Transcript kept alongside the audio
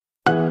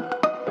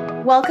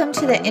Welcome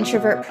to the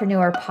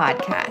Introvertpreneur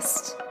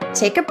podcast.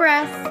 Take a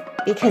breath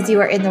because you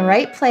are in the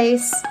right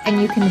place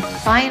and you can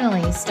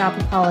finally stop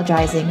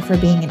apologizing for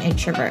being an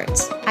introvert.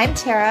 I'm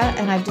Tara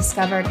and I've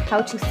discovered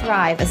how to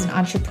thrive as an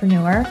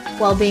entrepreneur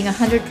while being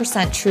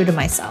 100% true to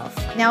myself.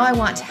 Now I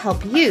want to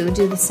help you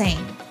do the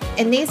same.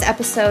 In these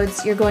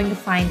episodes, you're going to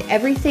find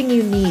everything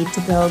you need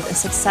to build a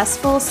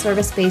successful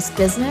service-based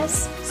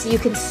business so you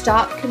can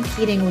stop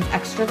competing with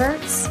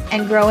extroverts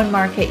and grow and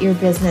market your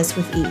business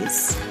with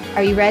ease.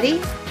 Are you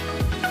ready?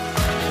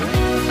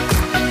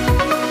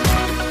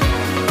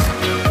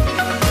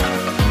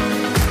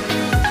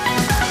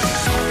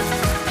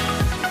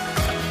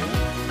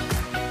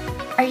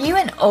 Are you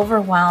an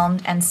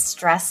overwhelmed and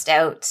stressed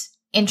out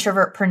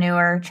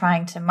introvertpreneur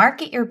trying to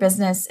market your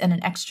business in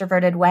an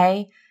extroverted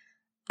way?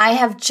 I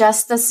have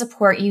just the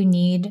support you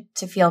need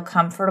to feel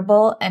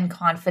comfortable and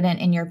confident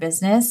in your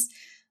business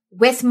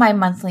with my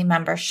monthly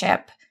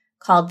membership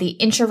called the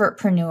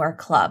Introvertpreneur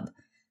Club.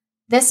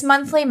 This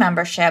monthly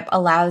membership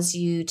allows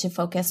you to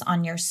focus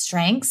on your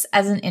strengths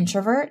as an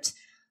introvert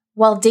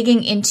while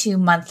digging into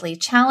monthly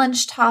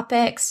challenge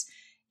topics,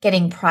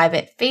 getting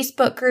private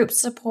Facebook group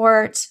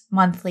support,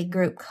 monthly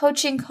group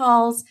coaching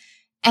calls,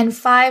 and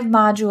 5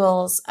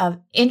 modules of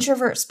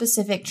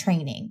introvert-specific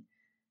training.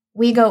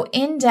 We go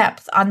in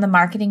depth on the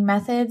marketing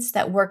methods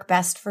that work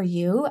best for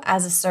you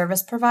as a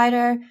service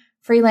provider,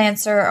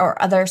 freelancer,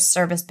 or other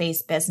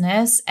service-based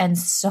business, and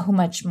so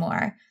much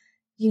more.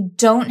 You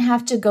don't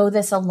have to go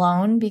this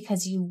alone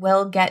because you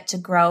will get to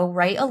grow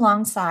right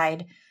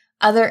alongside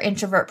other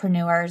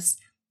introvertpreneurs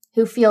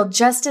who feel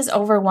just as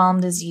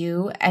overwhelmed as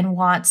you and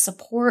want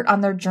support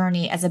on their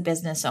journey as a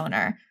business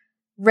owner.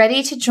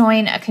 Ready to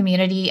join a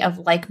community of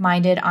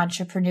like-minded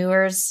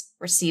entrepreneurs,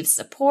 receive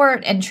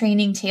support and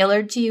training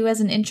tailored to you as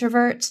an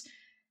introvert?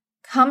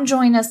 Come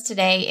join us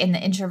today in the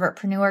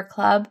Introvertpreneur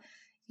Club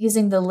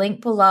using the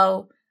link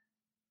below,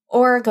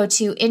 or go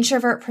to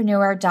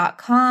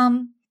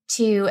introvertpreneur.com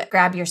to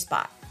grab your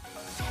spot.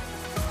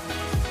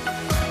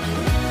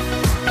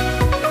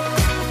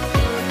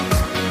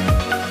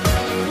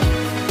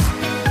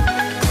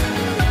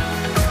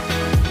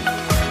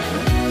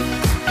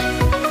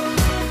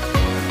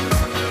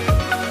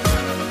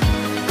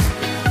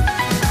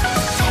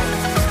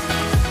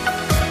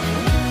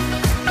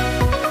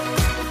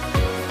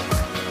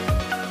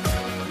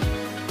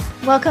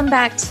 Welcome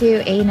back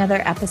to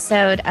another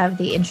episode of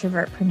the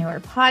Introvertpreneur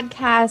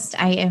podcast.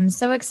 I am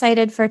so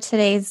excited for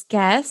today's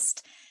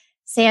guest.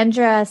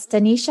 Sandra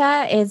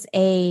Stanisha is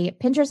a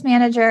Pinterest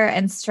manager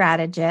and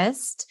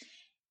strategist.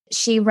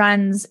 She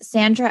runs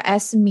Sandra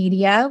S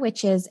Media,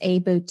 which is a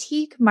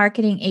boutique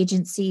marketing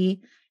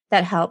agency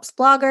that helps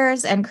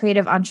bloggers and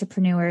creative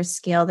entrepreneurs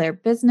scale their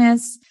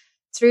business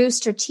through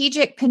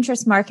strategic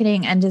Pinterest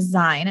marketing and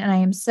design. And I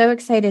am so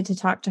excited to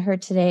talk to her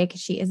today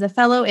because she is a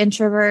fellow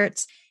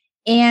introvert.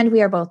 And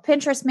we are both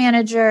Pinterest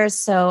managers,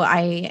 so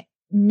I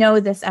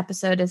know this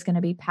episode is going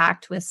to be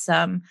packed with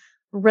some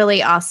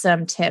really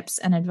awesome tips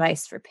and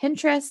advice for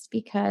Pinterest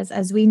because,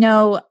 as we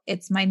know,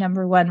 it's my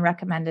number one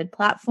recommended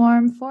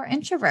platform for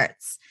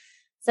introverts.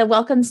 So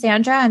welcome,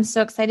 Sandra. I'm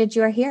so excited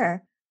you are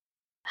here.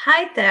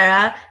 Hi,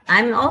 Tara.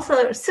 I'm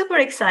also super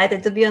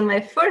excited to be on my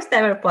first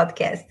ever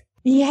podcast.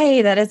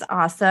 Yay, that is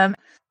awesome.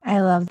 I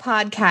love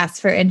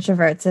podcasts for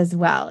introverts as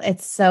well.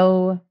 It's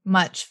so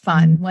much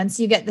fun. Once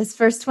you get this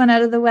first one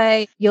out of the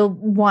way, you'll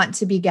want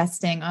to be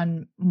guesting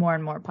on more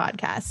and more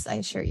podcasts, I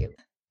assure you.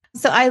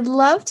 So I'd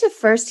love to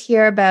first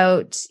hear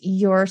about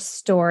your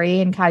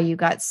story and how you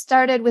got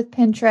started with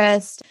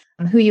Pinterest,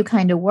 who you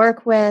kind of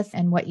work with,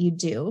 and what you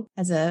do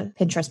as a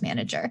Pinterest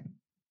manager.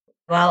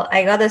 Well,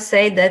 I gotta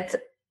say that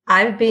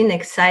I've been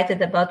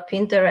excited about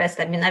Pinterest.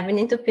 I've been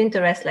into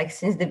Pinterest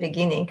since the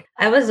beginning.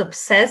 I was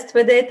obsessed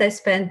with it. I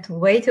spent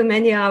way too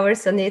many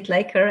hours on it,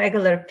 like a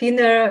regular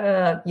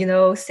pinner,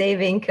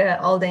 saving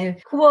all the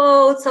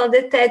quotes, all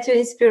the tattoo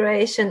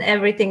inspiration,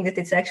 everything that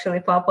is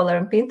actually popular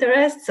on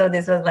Pinterest. So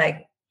this was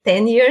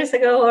 10 years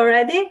ago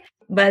already.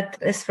 But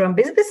as from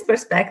business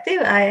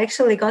perspective, I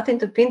actually got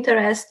into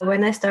Pinterest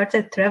when I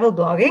started travel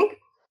blogging.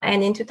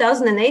 And in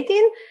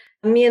 2018,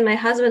 me and my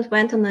husband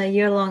went on a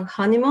year-long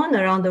honeymoon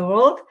around the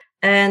world.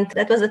 And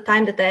that was the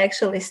time that I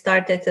actually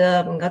started,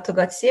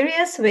 got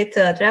serious with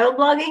travel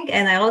blogging.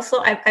 And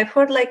I've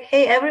heard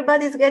hey,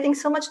 everybody's getting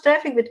so much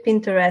traffic with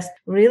Pinterest.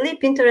 Really?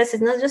 Pinterest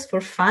is not just for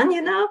fun,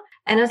 And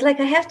I was I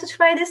have to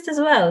try this as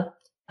well.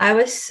 I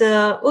was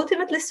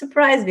ultimately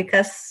surprised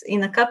because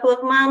in a couple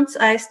of months,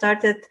 I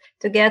started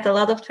to get a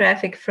lot of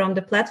traffic from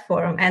the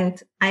platform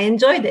and I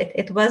enjoyed it.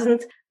 It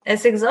wasn't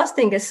as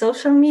exhausting as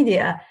social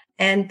media.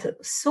 And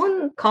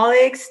soon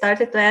colleagues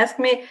started to ask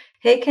me,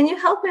 hey, can you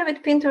help me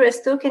with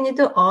Pinterest too? Can you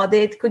do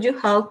audit? Could you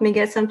help me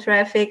get some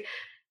traffic?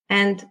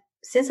 And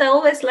since I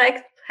always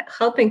liked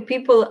helping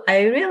people,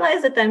 I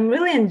realized that I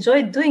really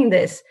enjoyed doing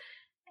this.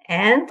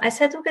 And I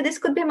said, okay, this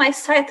could be my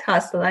side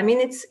hustle.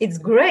 It's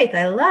great.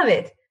 I love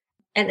it.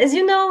 And as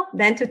you know,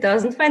 then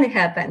 2020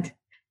 happened.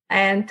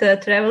 And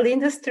the travel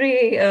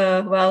industry,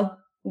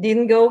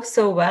 didn't go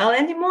so well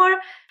anymore.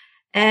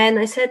 And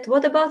I said,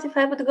 what about if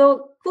I would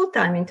go full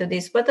time into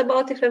this? What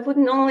about if I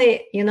wouldn't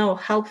only,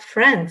 help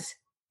friends?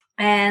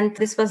 And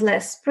this was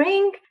last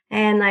spring.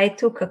 And I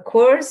took a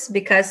course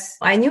because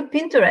I knew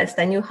Pinterest.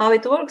 I knew how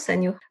it works. I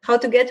knew how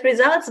to get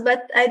results,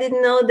 but I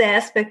didn't know the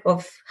aspect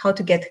of how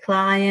to get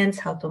clients,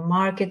 how to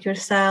market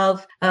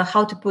yourself,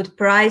 how to put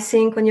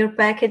pricing on your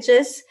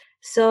packages.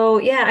 So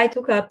yeah, I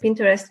took a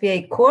Pinterest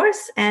VA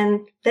course,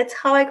 and that's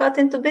how I got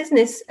into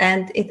business.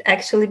 And it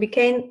actually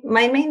became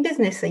my main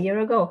business a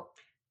year ago.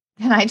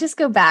 Can I just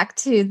go back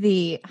to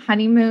the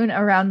honeymoon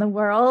around the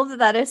world?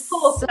 That is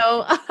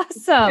so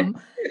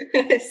awesome.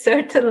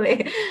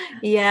 Certainly.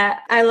 Yeah,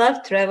 I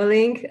love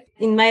traveling.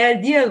 In my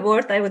ideal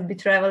world, I would be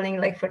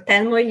traveling like for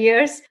 10 more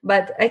years.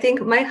 But I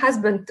think my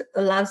husband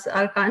loves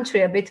our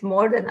country a bit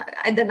more than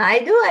I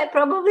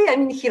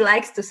do. He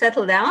likes to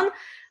settle down.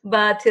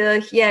 But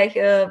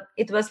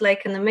it was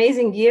like an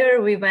amazing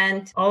year. We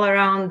went all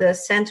around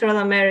Central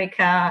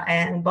America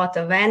and bought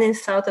a van in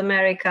South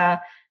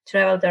America,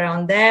 traveled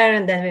around there,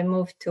 and then we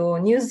moved to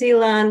New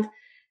Zealand.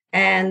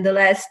 And the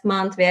last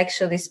month we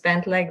actually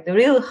spent like the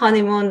real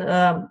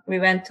honeymoon. We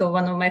went to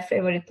one of my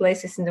favorite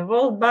places in the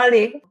world,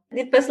 Bali.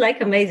 It was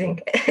like amazing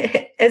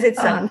as it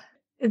sounds.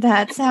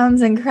 That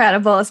sounds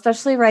incredible,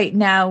 especially right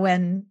now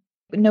when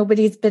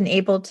nobody's been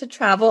able to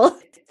travel.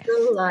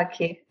 So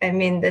lucky.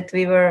 That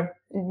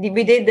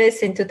we did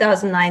this in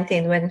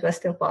 2019 when it was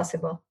still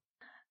possible.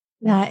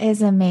 That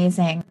is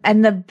amazing.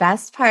 And the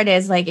best part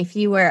is, like, if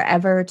you were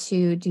ever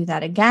to do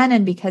that again,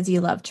 and because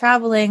you love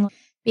traveling,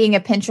 being a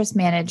Pinterest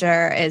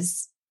manager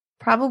is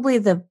probably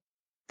the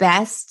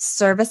best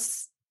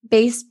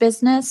service-based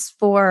business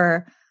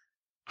for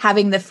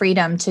having the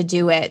freedom to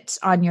do it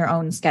on your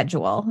own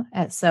schedule.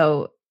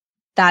 So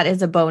that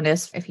is a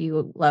bonus if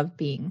you love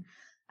being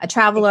a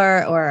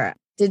traveler or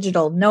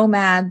digital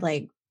nomad.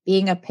 Like,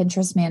 being a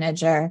Pinterest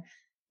manager,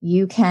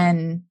 you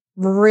can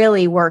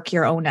really work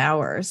your own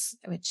hours,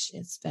 which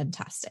is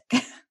fantastic.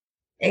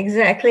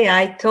 Exactly.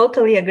 I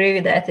totally agree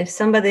with that. If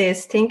somebody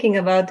is thinking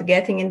about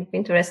getting in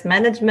Pinterest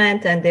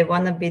management and they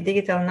want to be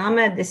digital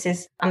nomad, this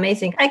is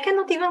amazing. I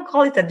cannot even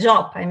call it a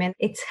job.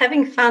 It's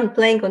having fun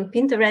playing on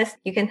Pinterest.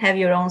 You can have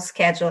your own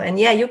schedule. And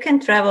yeah, you can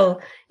travel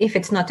if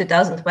it's not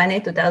 2020,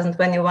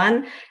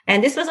 2021.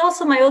 And this was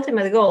also my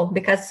ultimate goal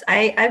because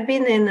I've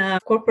been in a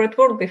corporate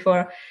world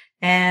before.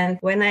 And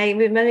when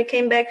we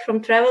came back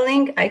from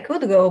traveling, I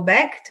could go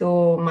back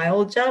to my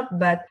old job,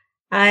 but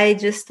I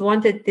just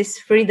wanted this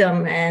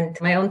freedom and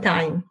my own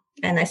time.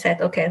 And I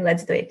said, okay,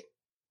 let's do it.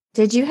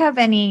 Did you have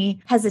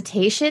any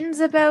hesitations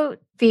about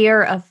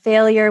fear of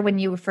failure when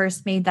you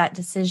first made that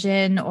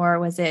decision? Or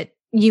was it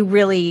you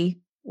really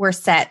were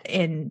set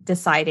in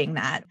deciding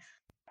that?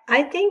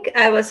 I think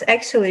I was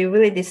actually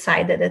really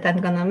decided that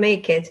I'm going to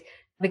make it.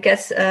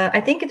 Because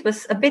I think it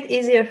was a bit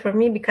easier for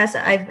me because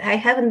I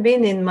haven't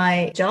been in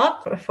my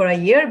job for a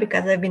year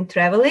because I've been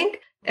traveling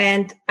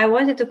and I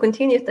wanted to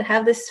continue to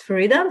have this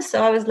freedom.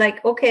 So I was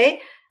like,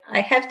 okay, I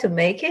have to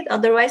make it.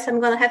 Otherwise, I'm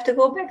going to have to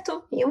go back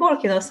to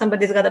work.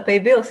 Somebody's got to pay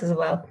bills as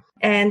well.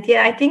 And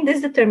yeah, I think this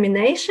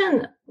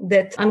determination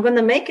that I'm going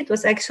to make it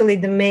was actually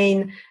the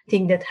main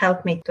thing that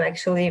helped me to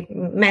actually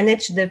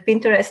manage the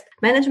Pinterest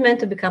management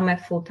to become my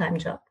full-time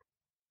job.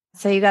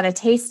 So you got a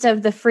taste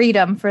of the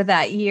freedom for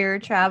that year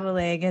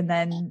traveling and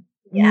then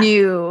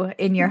knew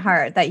in your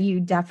heart that you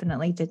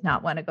definitely did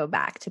not want to go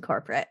back to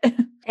corporate.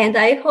 And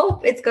I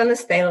hope it's going to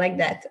stay like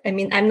that.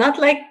 I'm not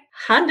like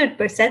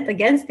 100%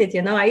 against it.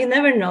 You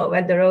never know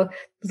where the road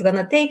is going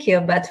to take you.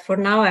 But for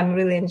now, I'm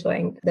really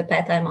enjoying the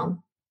path I'm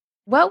on.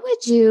 What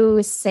would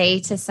you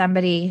say to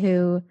somebody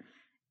who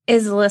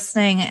is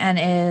listening and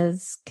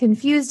is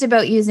confused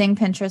about using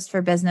Pinterest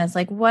for business?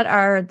 Like, what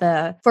are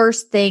the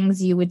first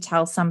things you would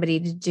tell somebody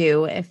to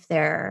do if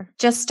they're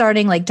just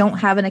starting, like don't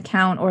have an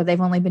account or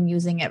they've only been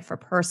using it for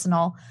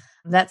personal?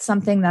 That's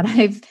something that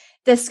I've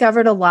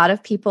discovered a lot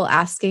of people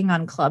asking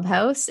on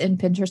Clubhouse in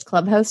Pinterest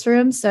Clubhouse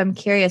rooms. So I'm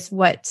curious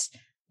what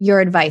your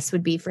advice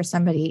would be for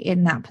somebody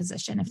in that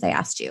position if they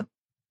asked you.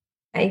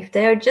 If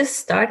they're just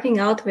starting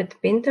out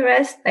with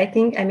Pinterest, I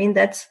think,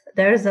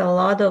 there's a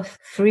lot of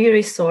free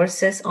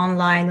resources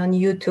online on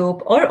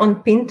YouTube or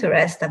on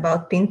Pinterest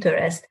about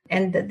Pinterest.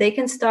 And they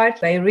can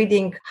start by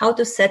reading how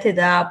to set it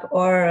up.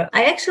 Or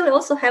I actually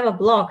also have a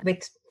blog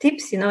with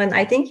tips, and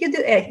I think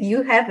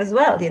you have as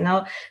well,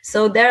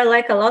 So there are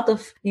like a lot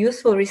of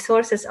useful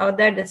resources out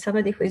there that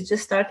somebody who is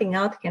just starting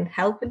out can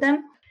help with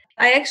them.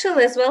 I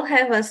actually as well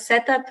have a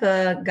setup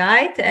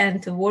guide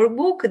and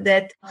workbook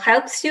that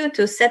helps you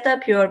to set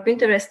up your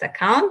Pinterest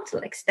account,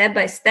 like step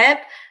by step,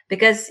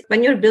 because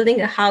when you're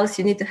building a house,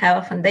 you need to have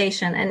a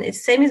foundation. And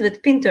it's same as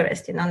with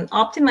Pinterest. An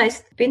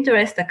optimized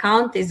Pinterest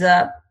account is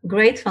a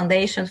great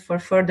foundation for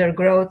further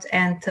growth,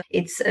 and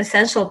it's an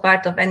essential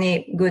part of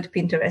any good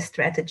Pinterest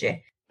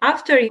strategy.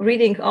 After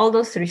reading all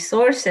those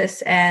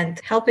resources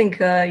and helping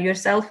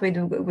yourself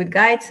with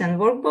guides and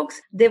workbooks,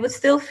 they would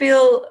still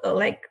feel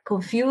like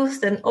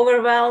confused and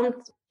overwhelmed.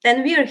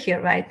 Then we are here,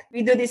 right?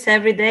 We do this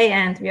every day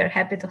and we are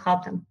happy to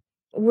help them.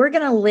 We're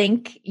going to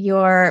link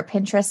your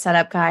Pinterest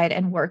setup guide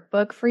and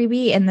workbook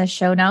freebie in the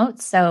show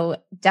notes. So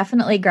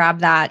definitely grab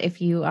that if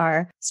you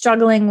are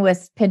struggling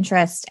with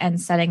Pinterest and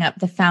setting up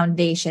the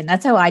foundation.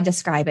 That's how I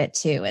describe it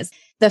too, is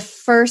the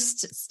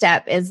first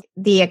step is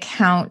the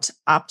account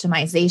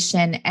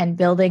optimization and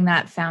building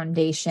that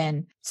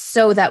foundation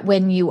so that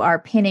when you are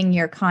pinning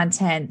your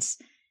content,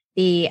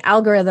 the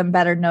algorithm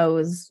better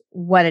knows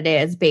what it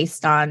is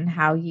based on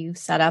how you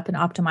set up and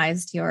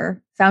optimized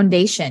your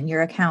foundation,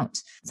 your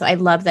account. So I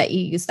love that you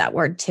use that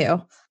word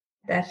too.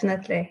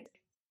 Definitely.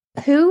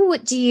 Who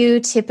do you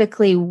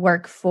typically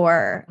work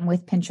for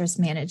with Pinterest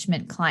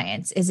management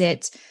clients? Is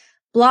it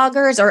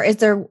bloggers, or is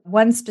there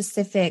one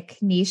specific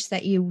niche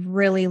that you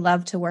really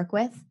love to work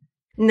with?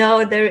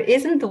 No, there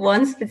isn't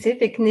one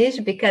specific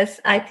niche because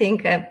I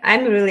think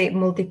I'm really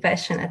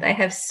multi-passionate. I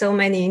have so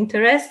many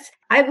interests.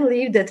 I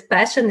believe that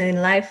passion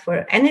in life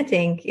for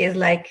anything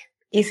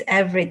is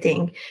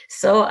everything.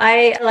 So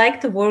I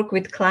like to work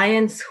with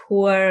clients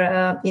who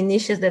are in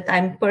niches that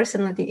I'm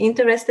personally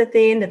interested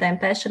in, that I'm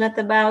passionate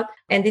about.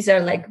 And these are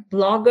like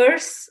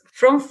bloggers,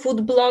 from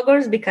food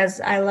bloggers, because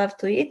I love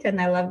to eat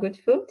and I love good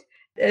food,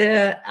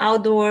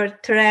 outdoor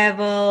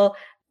travel,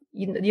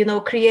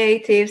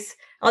 creatives.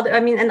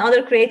 And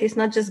other creatives,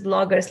 not just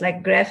bloggers,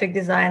 like graphic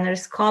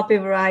designers,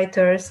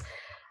 copywriters,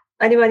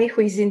 anybody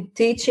who is in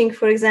teaching,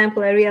 for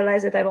example. I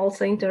realized that I'm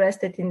also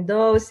interested in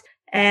those.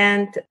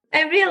 And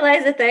I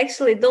realized that I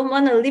actually don't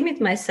want to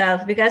limit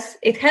myself, because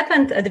it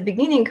happened at the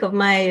beginning of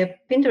my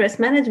Pinterest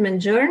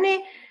management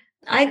journey.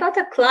 I got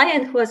a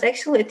client who was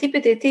actually a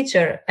TPT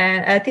teacher,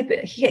 and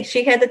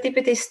she had a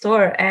TPT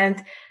store,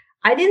 and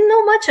I didn't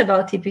know much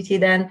about TPT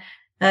then.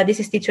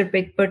 This is teacher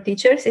per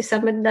teachers, if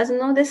somebody doesn't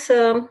know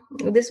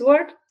this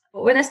word.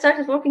 When I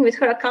started working with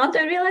her account,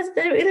 I realized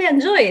that I really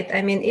enjoy it.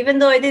 I mean, even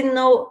though I didn't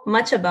know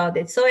much about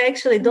it. So I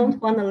actually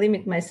don't want to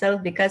limit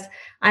myself, because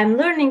I'm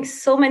learning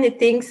so many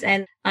things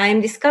and I'm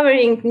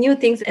discovering new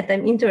things that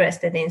I'm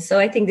interested in. So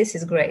I think this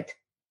is great.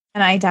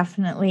 And I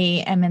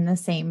definitely am in the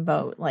same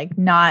boat, like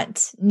not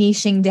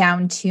niching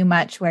down too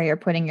much where you're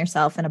putting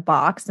yourself in a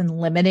box and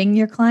limiting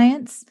your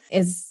clients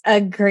is a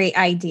great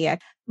idea.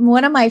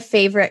 One of my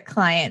favorite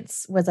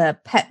clients was a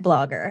pet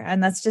blogger,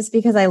 and that's just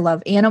because I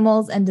love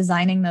animals, and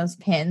designing those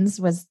pins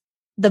was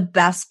the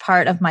best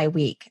part of my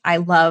week. I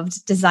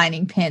loved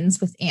designing pins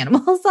with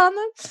animals on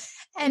them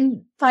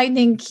and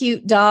finding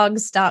cute dog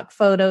stock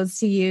photos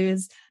to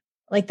use.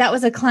 Like, that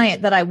was a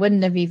client that I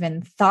wouldn't have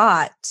even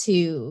thought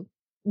to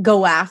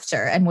go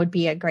after and would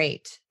be a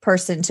great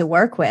person to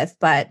work with,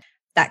 but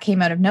that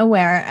came out of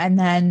nowhere. And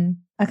then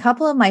a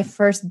couple of my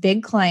first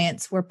big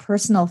clients were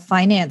personal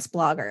finance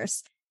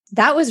bloggers.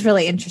 That was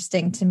really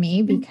interesting to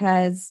me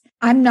because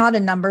I'm not a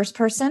numbers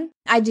person.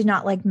 I do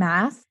not like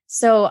math.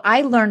 So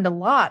I learned a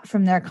lot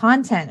from their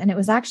content, and it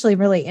was actually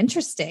really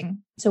interesting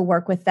to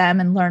work with them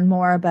and learn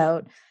more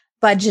about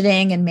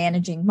budgeting and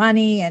managing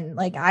money. And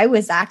like, I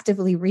was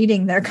actively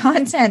reading their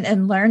content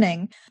and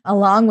learning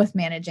along with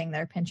managing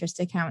their Pinterest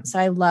account. So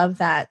I love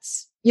that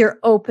you're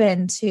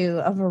open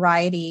to a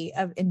variety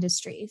of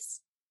industries.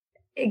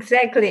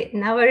 Exactly.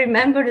 Now I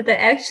remember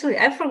that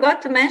I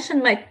forgot to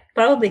mention my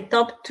probably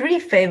top 3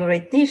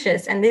 favorite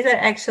niches. And these are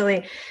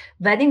actually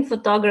wedding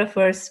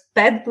photographers,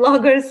 pet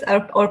bloggers,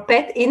 or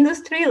pet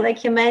industry,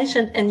 like you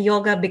mentioned, and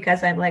yoga,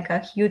 because I'm like a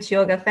huge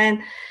yoga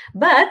fan.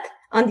 But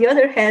on the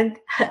other hand,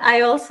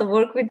 I also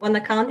work with one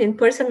account in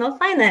personal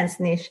finance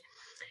niche.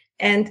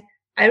 And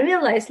I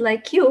realized,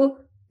 like you,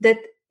 that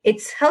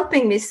it's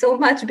helping me so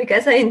much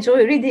because I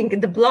enjoy reading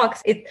the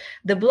blogs.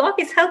 The blog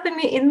is helping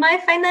me in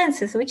my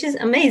finances, which is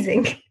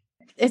amazing.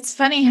 It's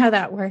funny how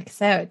that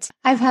works out.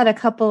 I've had a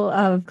couple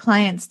of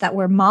clients that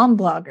were mom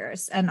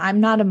bloggers, and I'm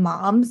not a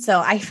mom. So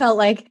I felt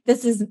like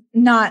this is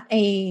not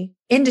a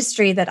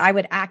industry that I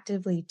would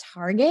actively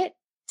target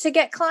to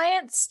get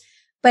clients.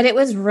 But it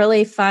was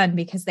really fun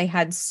because they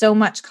had so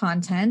much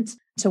content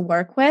to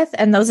work with.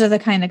 And those are the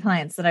kind of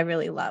clients that I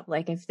really love.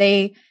 Like, if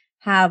they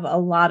have a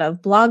lot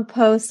of blog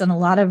posts and a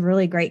lot of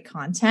really great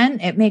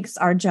content, it makes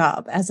our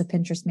job as a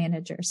Pinterest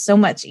manager so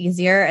much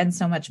easier and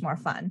so much more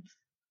fun.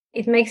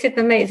 It makes it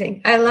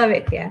amazing. I love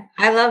it. Yeah.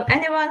 I love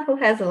anyone who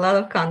has a lot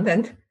of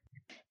content.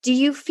 Do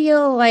you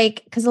feel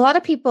like, because a lot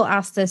of people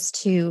ask this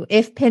too,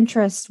 if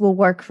Pinterest will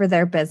work for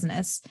their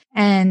business?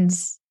 And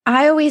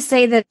I always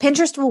say that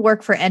Pinterest will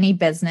work for any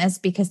business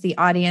because the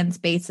audience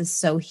base is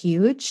so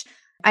huge.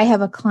 I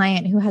have a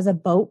client who has a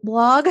boat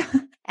blog,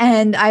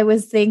 and I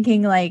was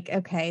thinking like,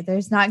 okay,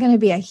 there's not going to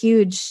be a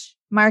huge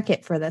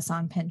market for this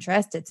on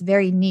Pinterest. It's a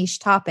very niche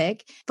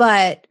topic,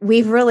 but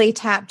we've really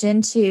tapped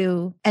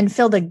into and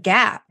filled a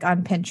gap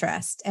on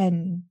Pinterest,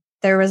 and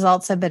their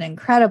results have been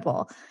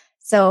incredible.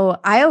 So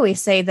I always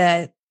say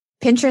that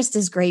Pinterest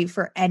is great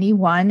for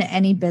anyone,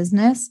 any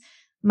business.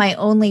 My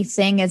only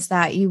thing is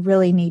that you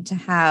really need to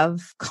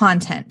have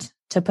content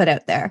to put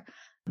out there.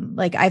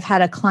 Like, I've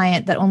had a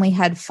client that only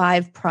had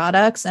 5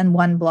 products and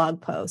 1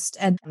 blog post,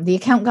 and the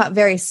account got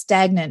very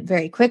stagnant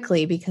very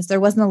quickly because there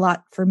wasn't a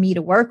lot for me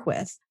to work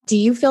with. Do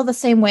you feel the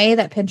same way,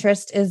 that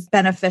Pinterest is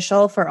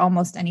beneficial for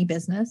almost any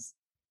business?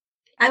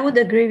 I would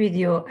agree with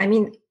you. I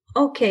mean,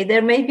 Okay,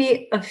 there may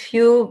be a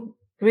few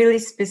really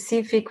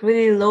specific,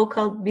 really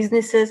local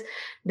businesses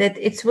that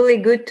it's really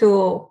good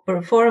to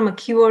perform a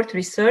keyword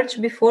research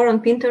before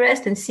on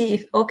Pinterest and see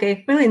if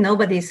really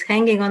nobody is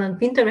hanging on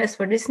Pinterest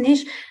for this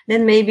niche,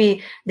 then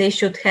maybe they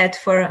should head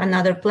for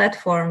another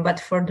platform. But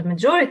for the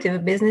majority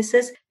of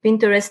businesses,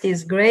 Pinterest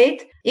is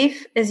great.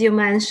 If, as you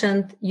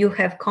mentioned, you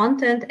have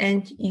content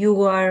and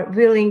you are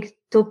willing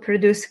to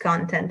produce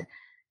content,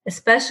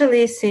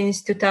 especially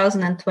since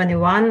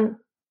 2021,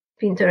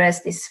 Pinterest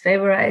is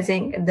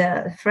favorizing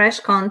the fresh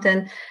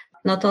content,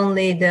 not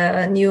only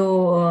the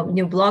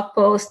new blog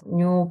posts,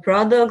 new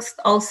products,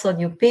 also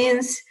new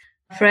pins,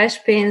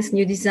 fresh pins,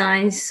 new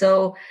designs.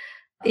 So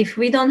if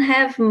we don't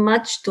have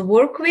much to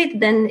work with,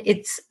 then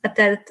it's a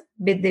tad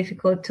bit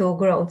difficult to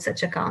grow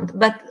such account.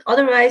 But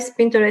otherwise,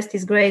 Pinterest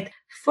is great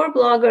for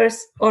bloggers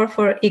or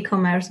for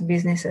e-commerce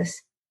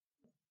businesses.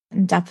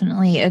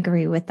 Definitely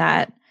agree with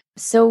that.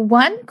 So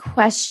one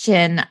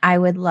question I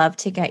would love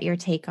to get your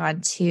take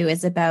on too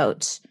is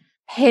about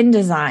pin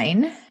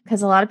design,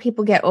 because a lot of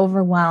people get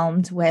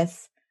overwhelmed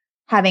with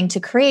having to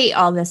create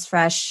all this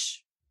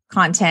fresh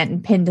content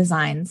and pin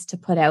designs to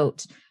put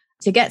out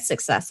to get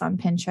success on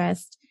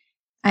Pinterest.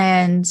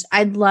 And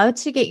I'd love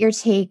to get your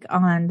take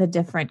on the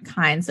different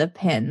kinds of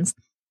pins,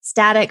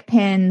 static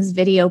pins,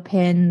 video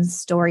pins,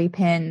 story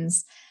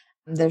pins.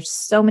 There's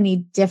so many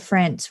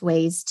different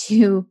ways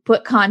to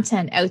put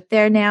content out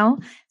there now.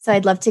 So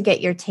I'd love to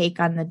get your take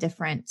on the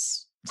different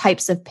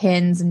types of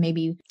pins and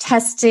maybe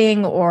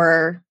testing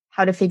or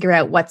how to figure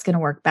out what's going to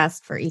work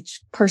best for each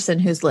person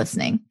who's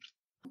listening.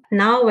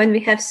 Now, when we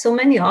have so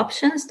many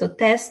options to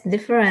test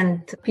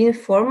different pin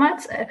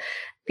formats,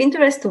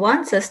 Pinterest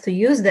wants us to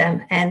use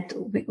them, and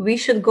we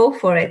should go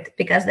for it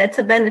because that's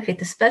a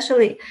benefit,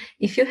 especially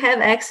if you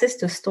have access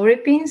to story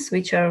pins,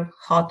 which are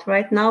hot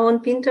right now on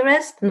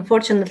Pinterest.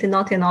 Unfortunately,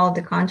 not in all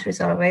the countries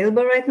are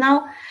available right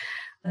now.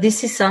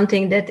 This is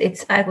something that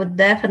I would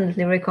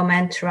definitely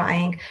recommend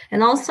trying,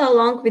 and also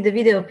along with the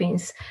video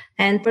pins.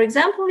 And for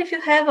example, if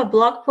you have a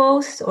blog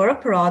post or a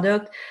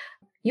product,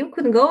 you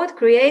could go and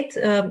create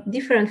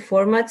different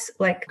formats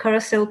like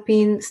carousel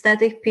pin,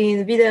 static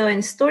pin, video,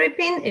 and story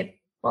pin, if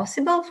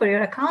possible, for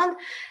your account.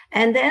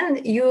 And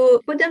then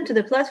you put them to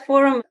the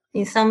platform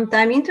in some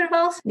time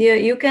intervals.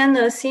 You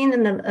can see in the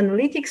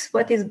analytics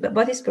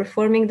what is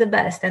performing the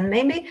best. And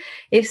maybe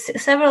if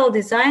several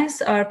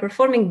designs are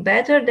performing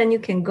better, then you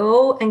can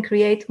go and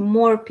create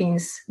more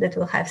pins that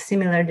will have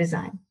similar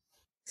design.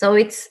 So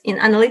it's in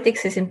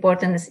analytics is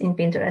important as in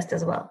Pinterest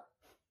as well.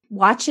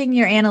 Watching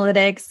your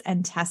analytics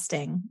and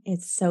testing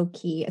is so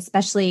key,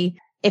 especially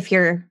if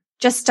you're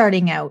just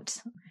starting out.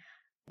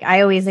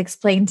 I always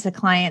explain to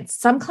clients,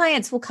 some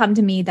clients will come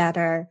to me that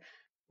are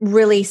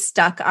really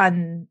stuck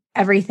on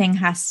everything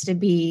has to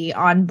be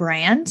on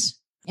brand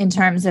in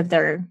terms of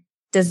their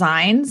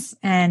designs,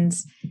 and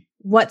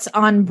what's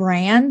on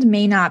brand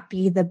may not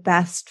be the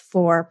best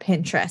for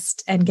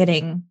Pinterest and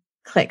getting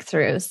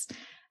click-throughs.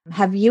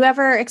 Have you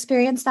ever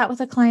experienced that with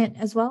a client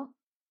as well?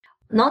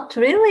 Not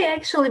really,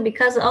 actually,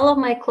 because all of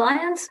my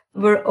clients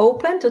were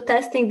open to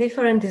testing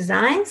different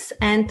designs.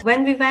 And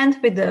when we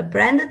went with the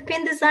branded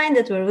pin design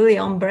that were really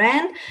on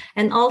brand,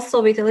 and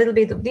also with a little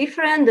bit of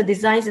the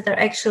designs that are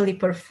actually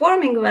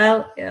performing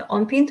well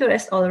on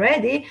Pinterest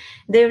already,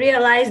 they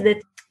realized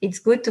that it's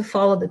good to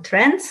follow the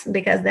trends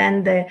because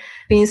then the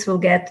pins will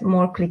get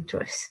more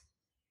click-throughs.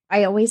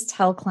 I always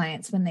tell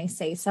clients when they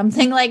say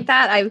something like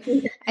that,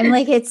 I'm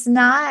like, it's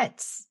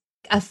not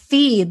a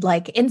feed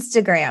like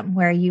Instagram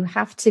where you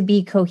have to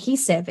be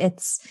cohesive.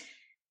 It's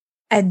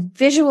a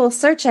visual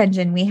search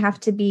engine. We have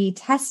to be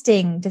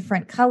testing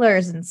different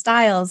colors and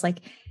styles. Like,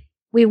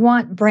 we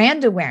want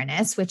brand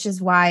awareness, which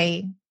is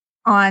why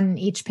on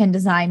each pin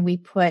design, we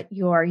put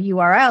your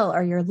URL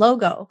or your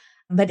logo,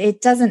 but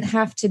it doesn't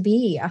have to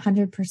be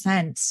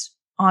 100%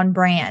 on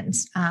brand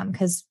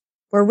because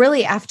we're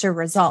really after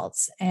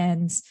results.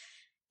 And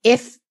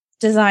if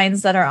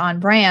designs that are on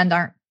brand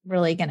aren't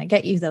really going to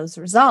get you those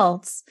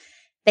results,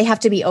 they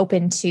have to be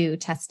open to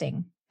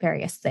testing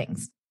various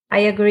things. I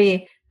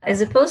agree.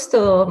 As opposed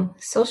to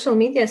social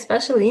media,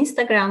 especially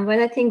Instagram, when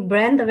I think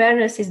brand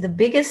awareness is the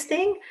biggest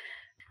thing,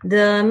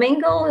 the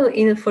main goal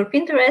for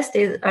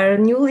Pinterest are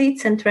new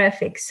leads and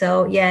traffic.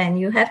 So yeah, and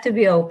you have to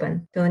be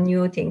open to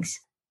new things.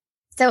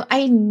 So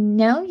I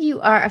know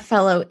you are a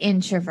fellow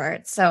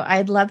introvert. So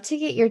I'd love to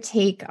get your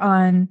take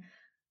on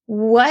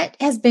what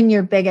has been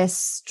your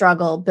biggest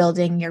struggle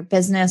building your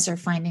business or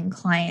finding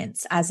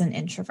clients as an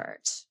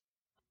introvert?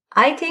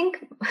 I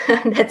think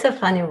that's a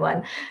funny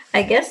one.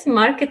 I guess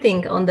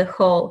marketing on the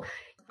whole.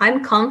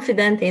 I'm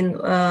confident in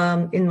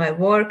my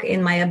work,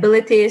 in my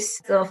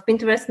abilities of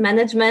Pinterest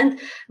management.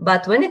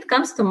 But when it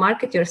comes to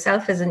market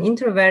yourself as an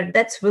introvert,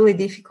 that's really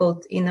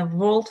difficult in a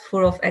world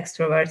full of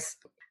extroverts.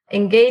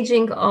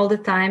 Engaging all the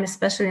time,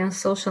 especially on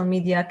social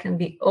media, can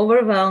be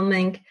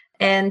overwhelming.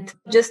 And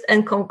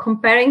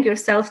comparing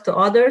yourself to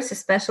others,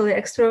 especially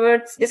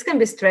extroverts, this can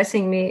be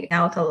stressing me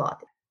out a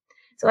lot.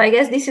 So I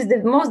guess this is the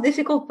most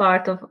difficult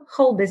part of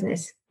whole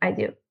business I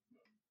do.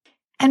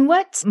 And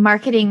what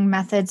marketing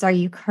methods are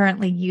you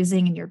currently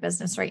using in your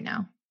business right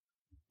now?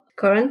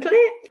 Currently,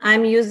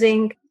 I'm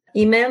using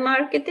email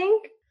marketing,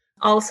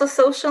 also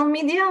social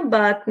media,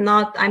 but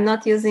I'm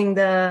not using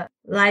the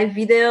live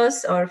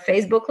videos or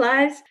Facebook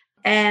lives.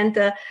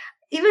 And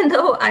even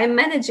though I'm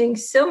managing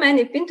so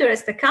many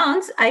Pinterest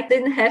accounts, I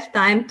didn't have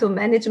time to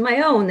manage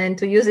my own and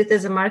to use it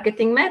as a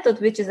marketing method,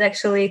 which is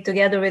actually,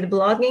 together with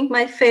blogging,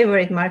 my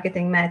favorite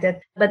marketing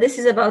method. But this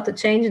is about to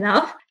change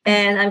now.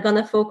 And I'm going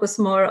to focus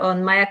more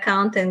on my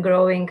account and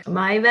growing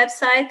my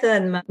website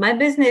and my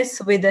business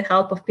with the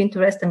help of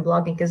Pinterest and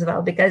blogging as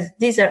well, because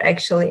these are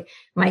actually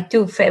my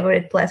two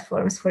favorite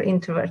platforms for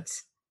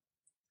introverts.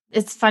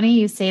 It's funny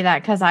you say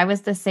that because I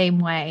was the same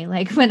way.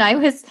 Like when I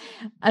was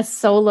a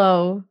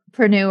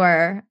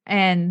solopreneur,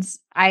 and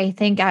I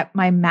think at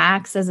my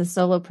max as a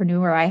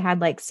solopreneur, I had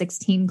like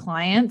 16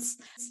 clients,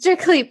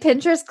 strictly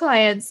Pinterest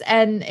clients.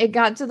 And it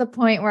got to the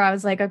point where I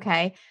was like,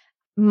 okay,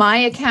 my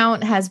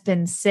account has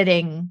been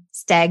sitting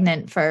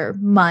stagnant for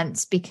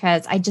months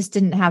because I just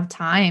didn't have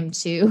time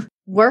to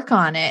work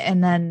on it.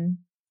 And then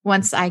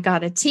once I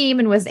got a team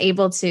and was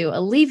able to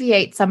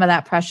alleviate some of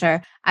that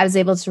pressure, I was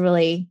able to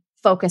really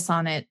focus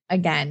on it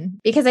again.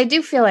 Because I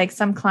do feel like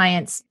some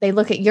clients, they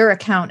look at your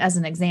account as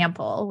an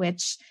example,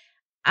 which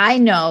I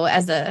know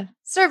as a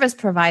service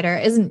provider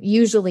isn't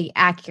usually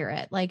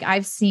accurate. Like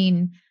I've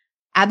seen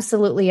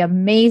absolutely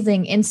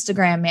amazing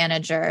Instagram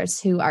managers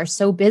who are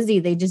so busy,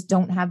 they just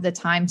don't have the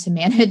time to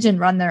manage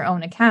and run their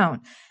own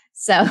account.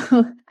 So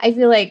I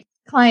feel like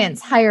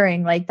clients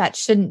hiring, like that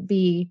shouldn't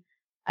be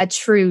a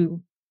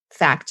true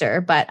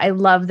factor, but I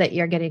love that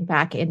you're getting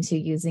back into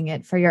using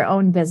it for your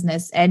own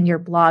business and your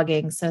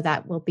blogging. So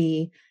that will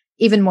be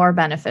even more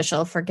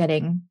beneficial for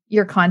getting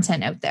your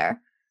content out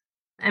there.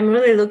 I'm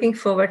really looking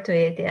forward to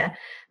it. Yeah.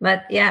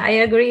 But yeah, I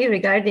agree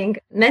regarding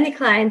many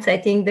clients. I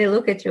think they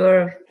look at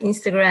your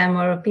Instagram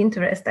or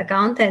Pinterest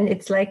account and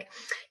it's like,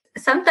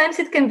 sometimes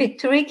it can be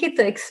tricky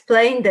to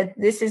explain that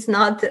this is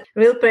not a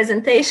real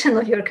presentation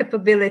of your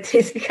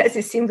capabilities because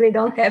you simply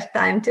don't have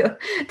time to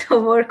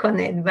work on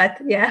it. But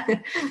yeah,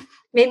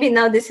 maybe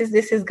now this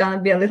is going to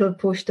be a little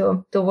push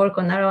to work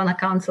on our own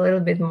accounts a little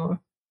bit more.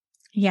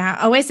 Yeah,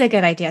 always a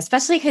good idea,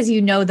 especially because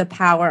you know the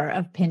power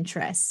of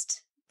Pinterest.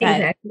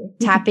 Exactly.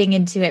 Tapping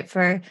into it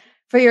for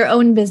your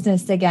own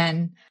business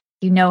again,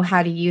 you know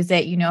how to use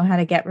it, you know how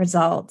to get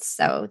results.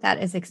 So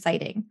that is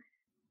exciting.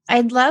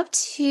 I'd love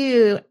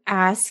to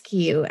ask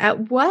you,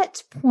 at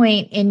what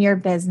point in your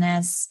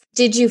business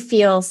did you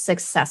feel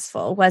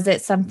successful? Was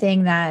it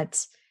something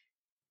that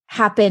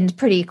happened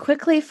pretty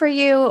quickly for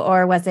you,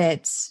 or was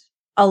it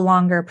a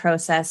longer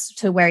process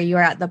to where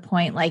you're at the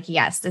point like,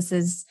 yes, this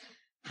is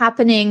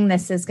happening,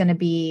 this is going to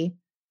be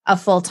a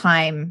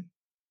full-time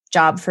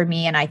job for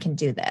me and I can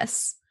do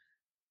this?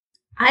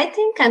 I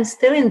think I'm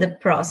still in the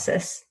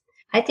process.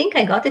 I think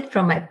I got it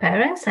from my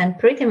parents. I'm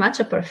pretty much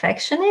a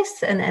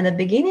perfectionist. And at the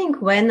beginning,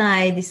 when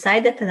I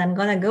decided that I'm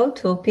going to go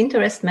to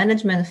Pinterest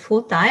management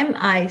full time,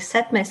 I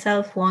set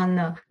myself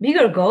one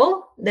bigger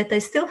goal that I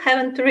still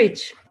haven't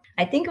reached.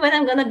 I think when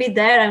I'm going to be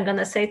there, I'm going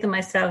to say to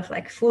myself,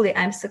 like, fully,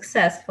 I'm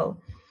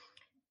successful.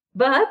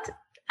 But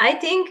I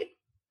think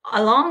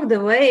along the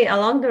way,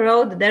 along the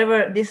road, there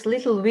were these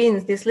little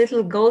wins, these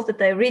little goals that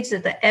I reached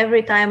that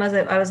every time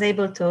I was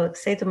able to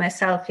say to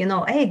myself,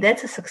 hey,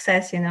 that's a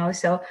success,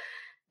 So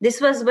this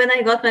was when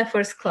I got my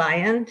first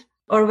client,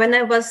 or when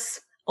I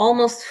was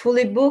almost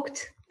fully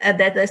booked.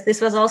 This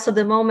was also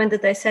the moment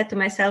that I said to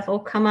myself, oh,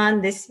 come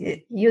on,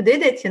 you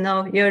did it,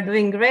 you're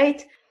doing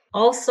great.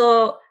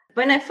 Also,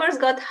 when I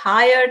first got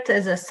hired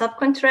as a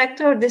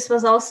subcontractor, this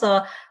was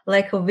also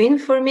like a win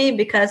for me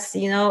because,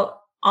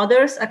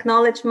 others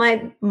acknowledge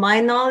my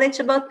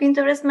knowledge about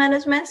Pinterest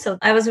management. So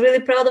I was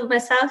really proud of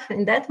myself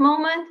in that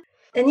moment.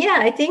 And yeah,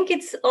 I think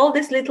it's all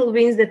these little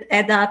wins that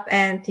add up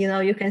and,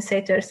 you can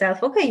say to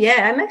yourself, okay,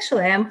 yeah,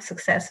 I am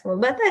successful,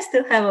 but I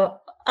still have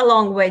a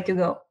long way to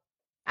go.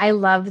 I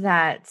love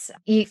that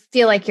you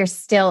feel like you're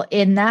still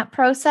in that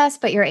process,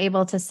 but you're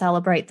able to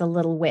celebrate the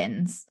little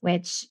wins,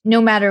 which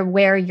no matter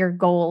where your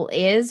goal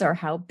is or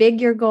how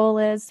big your goal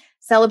is,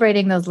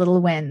 celebrating those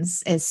little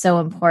wins is so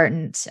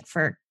important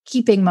for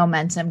keeping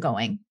momentum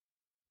going.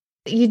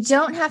 You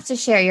don't have to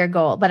share your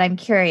goal, but I'm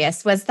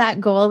curious, was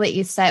that goal that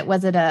you set,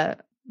 was it a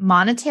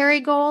monetary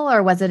goal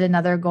or was it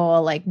another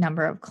goal like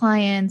number of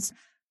clients?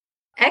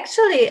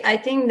 Actually, I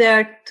think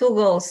there are two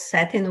goals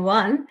set in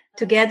one.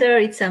 Together,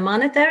 it's a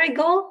monetary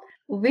goal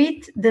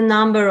with the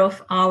number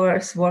of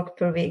hours worked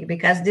per week,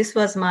 because this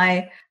was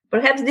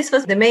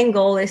the main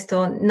goal, is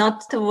to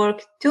not to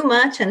work too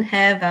much and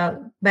have a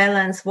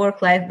balance,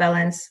 work-life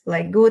balance,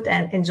 like good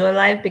and enjoy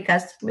life,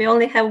 because we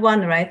only have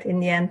one, right, in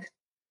the end.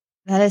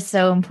 That is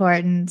so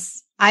important.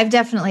 I've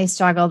definitely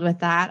struggled with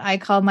that. I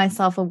call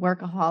myself a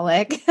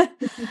workaholic,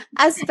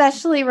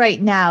 especially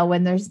right now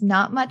when there's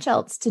not much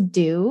else to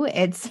do.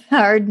 It's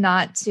hard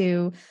not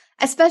to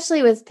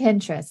Especially with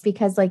Pinterest,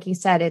 because like you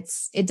said,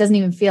 it doesn't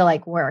even feel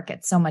like work.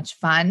 It's so much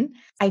fun.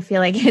 I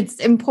feel like it's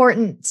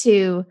important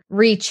to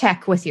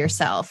recheck with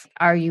yourself.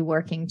 Are you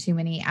working too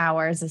many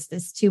hours? Is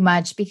this too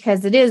much?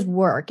 Because it is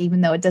work,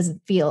 even though it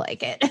doesn't feel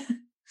like it.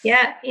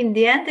 Yeah, in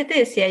the end it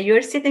is. Yeah,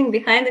 you're sitting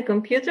behind the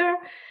computer,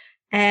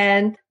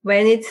 and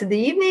when it's the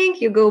evening,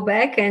 you go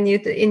back and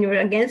you're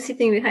again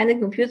sitting behind the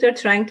computer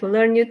trying to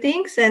learn new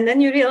things. And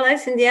then you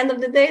realize in the end of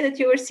the day that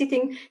you were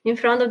sitting in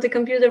front of the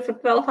computer for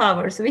 12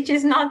 hours, which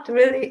is not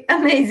really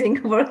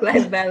amazing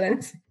work-life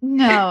balance.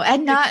 No,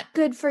 and not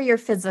good for your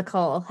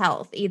physical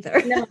health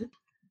either. No.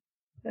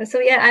 So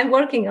yeah, I'm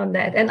working on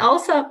that. And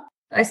also,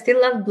 I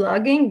still love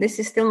blogging. This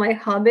is still my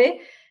hobby.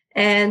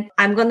 And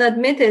I'm going to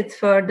admit it,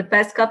 for the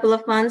past couple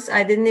of months,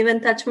 I didn't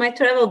even touch my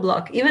travel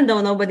blog, even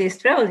though nobody is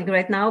traveling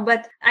right now,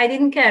 but I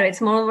didn't care.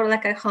 It's more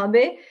like a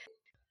hobby.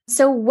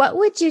 So what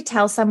would you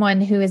tell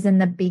someone who is in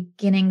the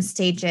beginning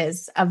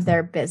stages of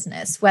their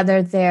business,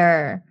 whether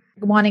they're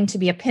wanting to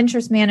be a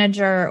Pinterest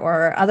manager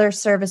or other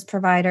service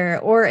provider,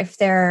 or if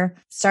they're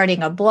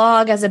starting a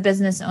blog as a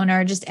business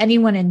owner, just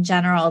anyone in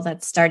general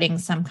that's starting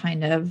some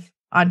kind of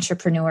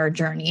entrepreneur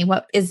journey?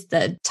 What is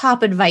the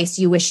top advice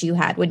you wish you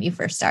had when you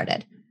first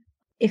started?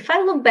 If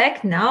I look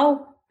back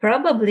now,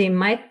 probably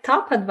my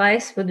top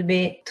advice would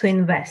be to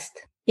invest.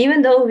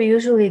 Even though we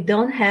usually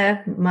don't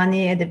have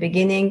money at the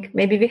beginning,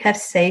 maybe we have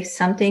saved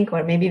something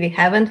or maybe we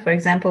haven't. For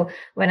example,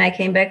 when I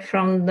came back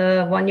from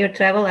the 1-year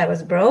travel, I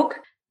was broke.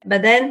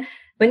 But then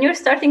when you're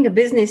starting a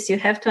business, you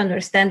have to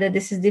understand that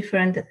this is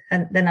different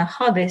than a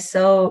hobby.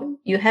 So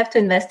you have to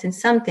invest in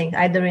something,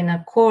 either in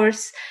a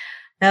course,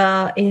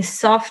 in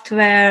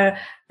software,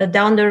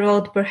 down the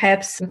road,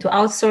 perhaps to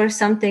outsource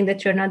something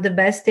that you're not the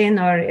best in,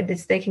 or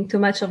it's taking too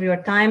much of your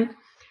time.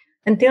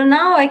 Until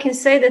now, I can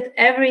say that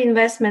every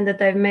investment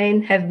that I've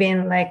made have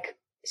been like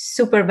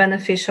super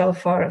beneficial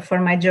for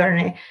my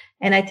journey.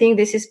 And I think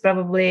this is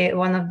probably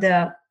one of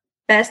the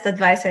best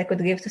advice I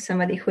could give to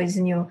somebody who is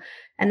new.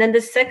 And then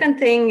the second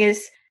thing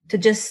is to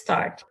just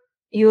start.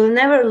 You'll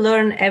never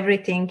learn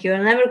everything.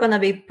 You're never going to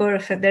be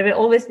perfect. There will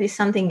always be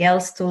something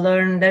else to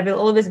learn. There will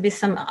always be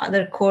some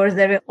other course.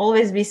 There will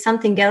always be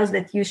something else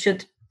that you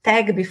should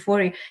tag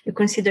before you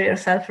consider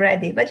yourself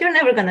ready. But you're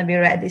never going to be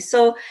ready.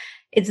 So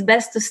it's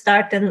best to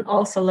start and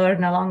also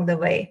learn along the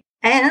way.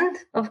 And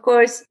of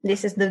course,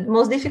 this is the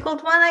most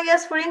difficult one, I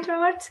guess, for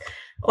introverts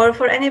or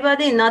for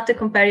anybody, not to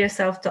compare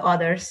yourself to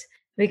others,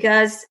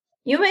 because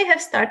you may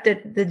have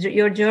started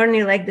your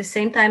journey like the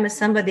same time as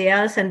somebody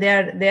else, and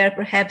they're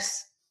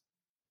perhaps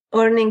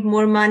earning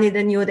more money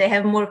than you, they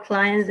have more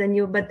clients than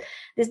you, but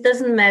this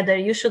doesn't matter.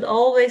 You should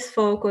always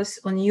focus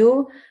on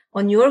you,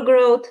 on your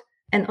growth,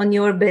 and on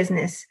your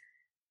business.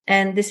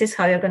 And this is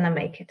how you're going to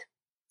make it.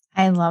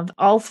 I love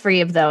all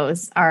three of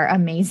those are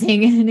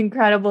amazing and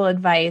incredible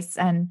advice.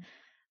 And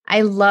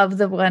I love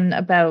the one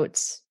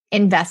about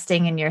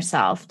investing in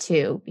yourself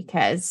too,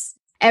 because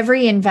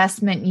every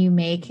investment you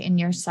make in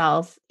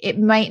yourself, it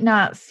might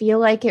not feel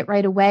like it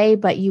right away,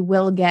 but you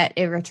will get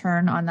a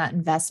return on that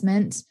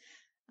investment.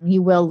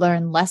 You will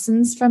learn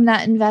lessons from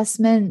that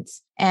investment.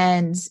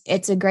 And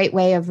it's a great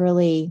way of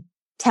really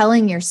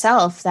telling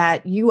yourself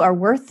that you are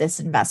worth this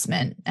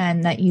investment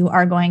and that you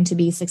are going to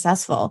be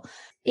successful.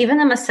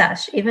 Even a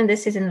massage, even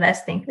this is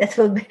investing. That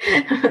will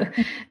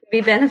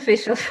be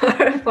beneficial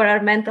for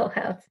our mental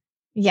health.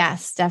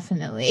 Yes,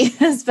 definitely.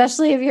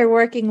 Especially if you're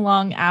working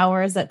long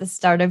hours at the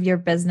start of your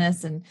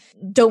business and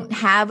don't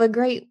have a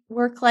great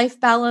work-life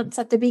balance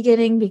at the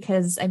beginning,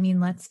 because I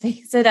mean, let's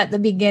face it, at the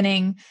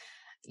beginning,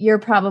 you're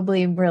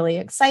probably really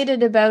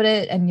excited about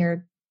it and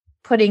you're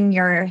putting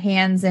your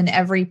hands in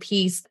every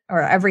piece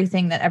or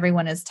everything that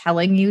everyone is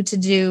telling you to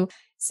do.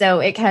 So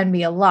it can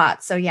be a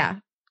lot. So yeah,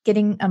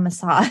 getting a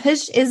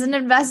massage is an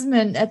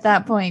investment at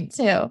that point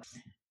too.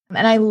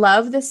 And I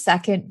love the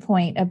second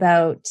point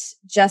about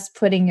just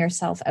putting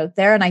yourself out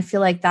there. And I feel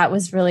like that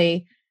was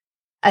really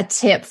a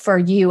tip for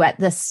you at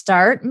the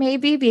start,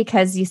 maybe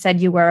because you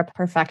said you were a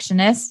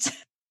perfectionist.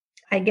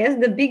 I guess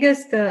the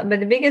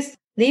biggest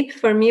leap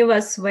for me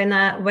was when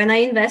I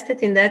invested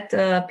in that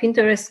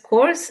Pinterest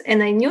course,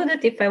 and I knew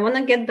that if I want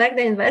to get back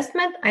the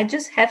investment, I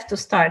just have to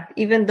start,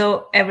 even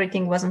though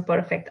everything wasn't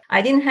perfect.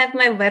 I didn't have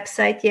my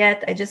website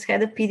yet. I just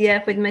had a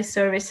PDF with my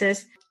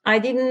services. I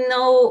didn't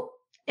know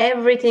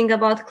everything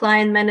about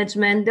client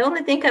management. The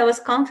only thing I was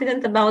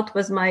confident about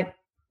was my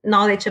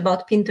knowledge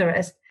about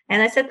Pinterest.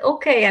 And I said,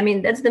 okay, I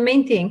mean, that's the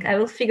main thing. I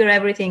will figure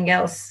everything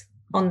else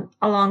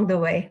along the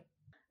way.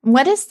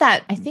 What is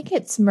that? I think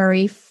it's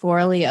Marie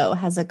Forleo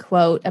has a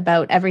quote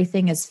about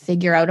everything is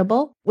figure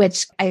outable,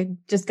 which I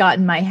just got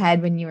in my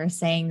head when you were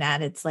saying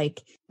that. It's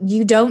like,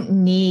 you don't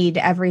need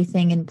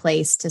everything in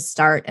place to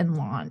start and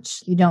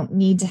launch. You don't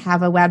need to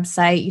have a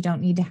website. You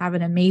don't need to have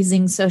an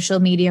amazing social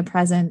media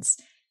presence.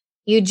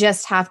 You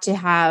just have to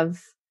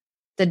have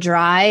the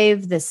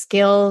drive, the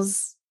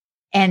skills,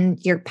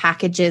 and your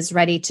packages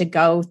ready to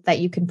go that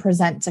you can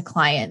present to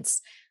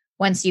clients.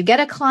 Once you get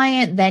a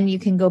client, then you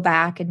can go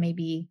back and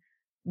maybe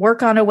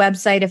work on a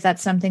website if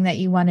that's something that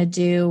you want to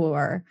do,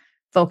 or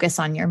focus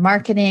on your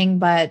marketing.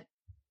 But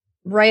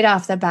right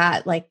off the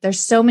bat, like there's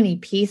so many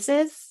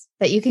pieces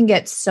that you can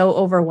get so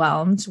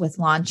overwhelmed with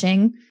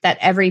launching that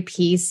every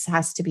piece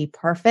has to be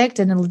perfect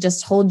and it'll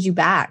just hold you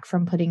back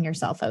from putting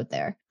yourself out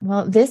there.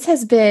 Well, this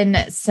has been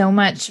so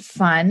much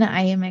fun.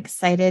 I am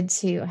excited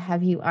to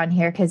have you on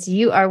here because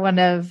you are one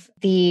of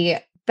the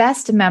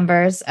best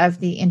members of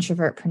the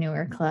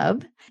Introvertpreneur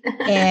Club.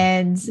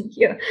 And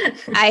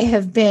I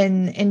have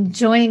been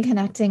enjoying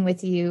connecting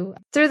with you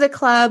through the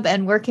club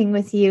and working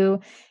with you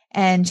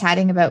and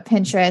chatting about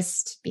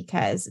Pinterest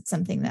because it's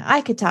something that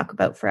I could talk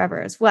about forever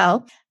as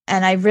well.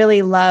 And I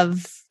really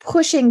love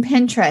pushing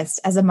Pinterest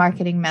as a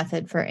marketing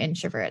method for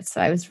introverts.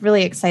 So I was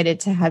really excited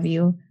to have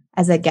you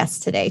as a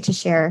guest today to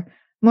share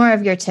more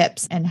of your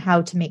tips and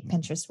how to make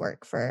Pinterest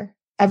work for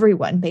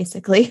everyone,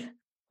 basically.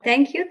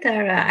 Thank you,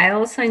 Tara. I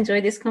also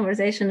enjoyed this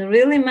conversation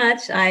really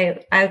much.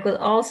 I could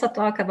also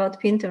talk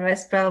about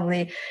Pinterest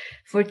probably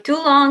for too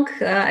long.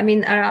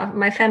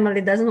 My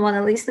family doesn't want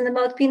to listen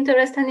about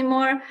Pinterest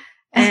anymore.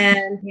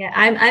 And yeah,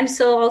 I'm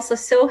also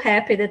so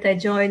happy that I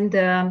joined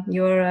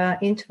your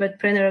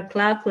Introvertpreneur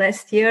Club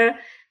last year,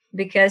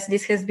 because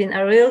this has been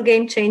a real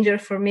game changer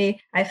for me.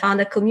 I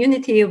found a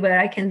community where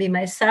I can be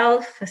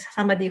myself,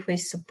 somebody who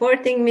is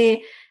supporting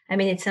me. I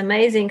mean, it's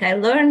amazing. I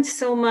learned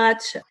so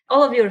much.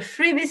 All of your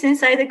freebies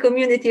inside the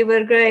community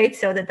were great,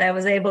 so that I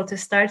was able to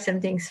start some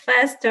things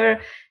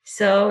faster.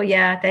 So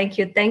yeah, thank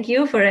you. Thank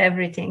you for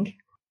everything.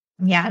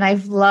 Yeah, and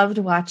I've loved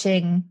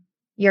watching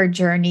your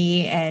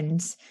journey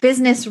and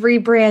business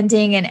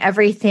rebranding and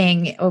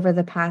everything over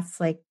the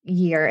past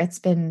year. It's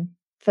been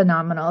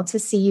phenomenal to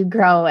see you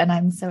grow, and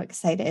I'm so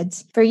excited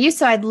for you.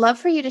 So I'd love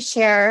for you to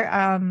share,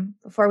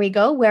 before we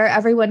go, where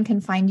everyone can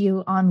find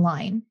you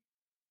online.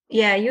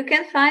 Yeah, you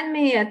can find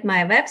me at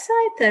my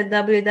website at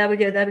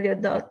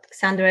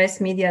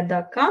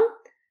www.sandrasmedia.com,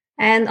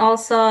 and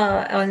also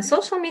on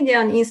social media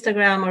on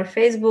Instagram or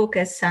Facebook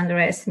as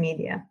Sandra S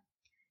Media.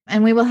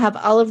 And we will have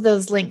all of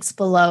those links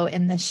below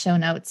in the show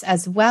notes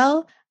as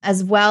well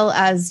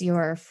as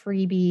your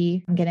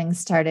freebie Getting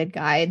Started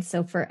guide.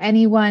 So for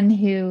anyone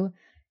who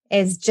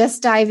is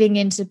just diving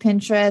into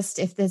Pinterest,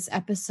 if this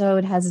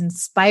episode has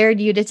inspired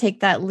you to take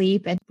that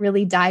leap and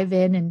really dive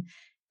in and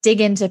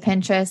dig into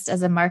Pinterest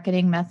as a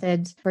marketing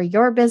method for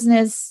your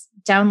business,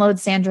 download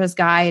Sandra's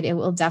guide. It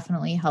will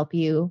definitely help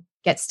you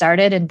get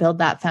started and build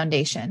that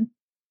foundation.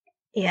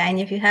 Yeah, and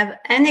if you have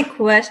any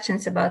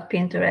questions about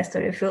Pinterest,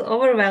 or you feel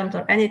overwhelmed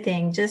or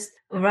anything, just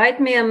write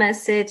me a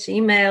message,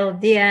 email,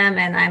 DM,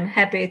 and I'm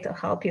happy to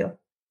help you.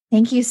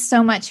 Thank you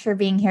so much for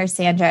being here,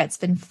 Sandra. It's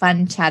been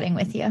fun chatting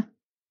with you.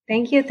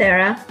 Thank you,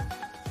 Tara.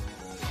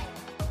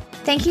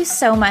 Thank you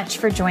so much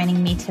for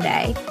joining me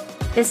today.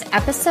 This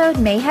episode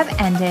may have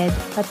ended,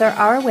 but there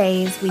are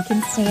ways we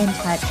can stay in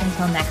touch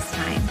until next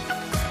time.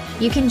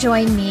 You can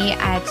join me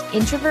at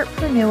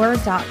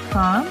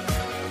introvertpreneur.com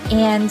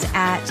and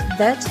at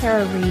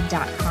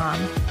thetarareed.com,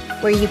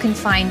 where you can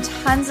find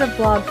tons of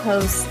blog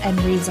posts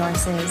and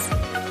resources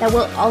that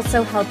will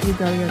also help you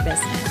grow your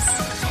business.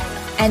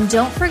 And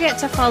don't forget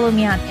to follow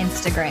me on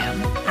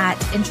Instagram at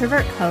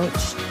Introvert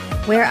Coach,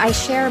 where I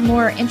share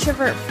more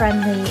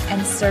introvert-friendly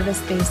and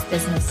service-based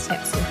business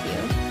tips with you.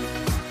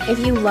 If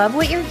you love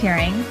what you're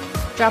hearing,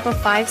 drop a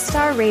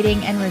 5-star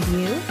rating and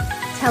review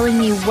telling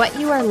me what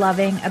you are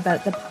loving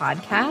about the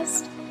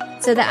podcast,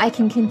 so that I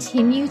can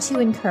continue to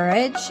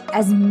encourage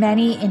as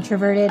many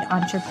introverted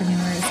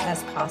entrepreneurs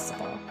as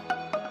possible.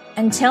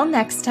 Until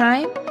next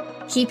time,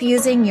 keep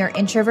using your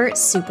introvert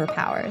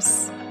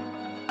superpowers.